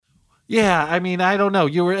Yeah, I mean, I don't know.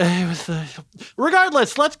 You were.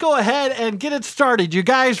 Regardless, let's go ahead and get it started. You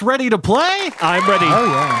guys ready to play? I'm ready. Oh,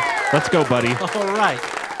 yeah. Let's go, buddy. All right.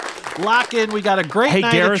 Lock in. We got a great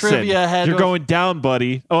night Garrison, of trivia ahead. you're going down,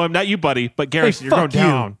 buddy. Oh, I'm not you, buddy, but Garrison, you're going fuck you.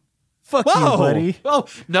 down. Fuck Whoa. you, buddy. Oh,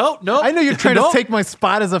 no. I know you're trying Nope. to take my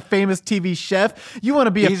spot as a famous TV chef. You want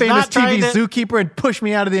to be a He's famous not trying TV to- zookeeper and push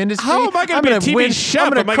me out of the industry? How am I gonna I'm be a gonna TV win. chef? I'm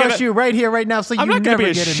going Am to I crush gonna- you right here, right now, so I'm you not going never to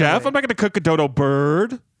be a get into chef. it. I'm not going to cook a dodo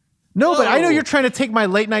bird. No, but I know Whoa. you're trying to take my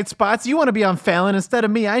late night spots. You want to be on Fallon instead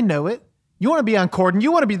of me. I know it. You want to be on Corden.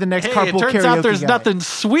 You want to be the next Hey, carpool it turns karaoke out there's guy. nothing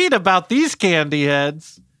sweet about these candy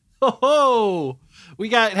heads. Oh, we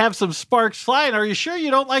have some sparks flying. Are you sure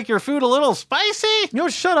you don't like your food a little spicy? You know,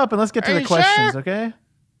 shut up and let's get to Are the you questions, sure? okay?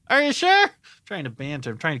 Are you sure? I'm trying to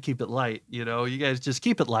banter. I'm trying to keep it light. You know, you guys just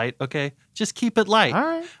keep it light, okay? Just keep it light. All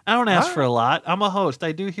right. I don't ask All for a lot. I'm a host.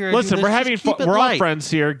 I do hear. I do Listen, this. we're Just having keep fun. it We're all light. friends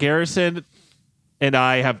here. Garrison and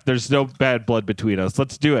I have. There's no bad blood between us.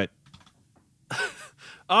 Let's do it.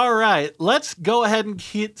 All right, let's go ahead and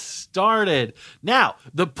get started. Now,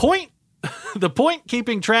 the point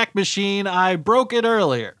keeping track machine, I broke it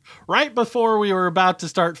earlier. Right before we were about to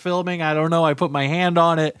start filming. I don't know, I put my hand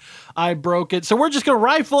on it. I broke it. So we're just going to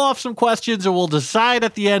rifle off some questions and we'll decide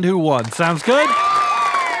at the end who won. Sounds good?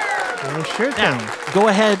 Yeah, sure thing. Now, go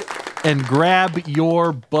ahead and grab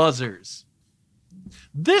your buzzers.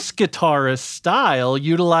 This guitarist style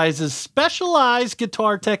utilizes specialized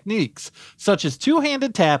guitar techniques, such as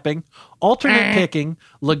two-handed tapping, alternate picking,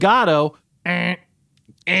 legato,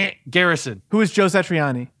 Garrison. Who is Joe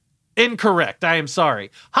Satriani? Incorrect. I am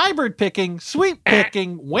sorry. Hybrid picking, sweep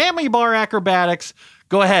picking, whammy bar acrobatics.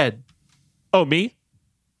 Go ahead. Oh, me?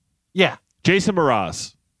 Yeah. Jason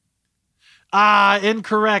Mraz.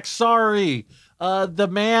 Incorrect. Sorry. The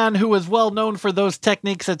man who was well known for those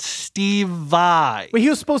techniques, it's Steve Vai. Wait, he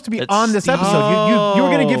was supposed to be It's on this Steve- episode. You were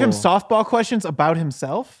going to give him Oh. softball questions about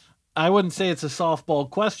himself? I wouldn't say it's a softball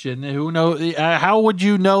question. Who know? How would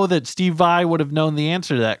you know that Steve Vai would have known the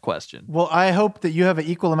answer to that question? Well, I hope that you have an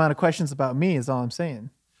equal amount of questions about me is all I'm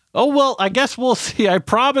saying. Oh, well, I guess we'll see. I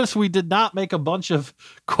promise we did not make a bunch of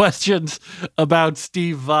questions about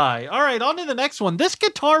Steve Vai. All right, on to the next one. This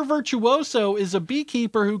guitar virtuoso is a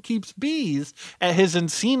beekeeper who keeps bees at his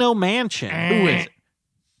Encino mansion. Who is it?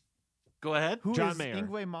 Go ahead. Who John is Mayer.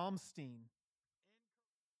 Yngwie Malmsteen?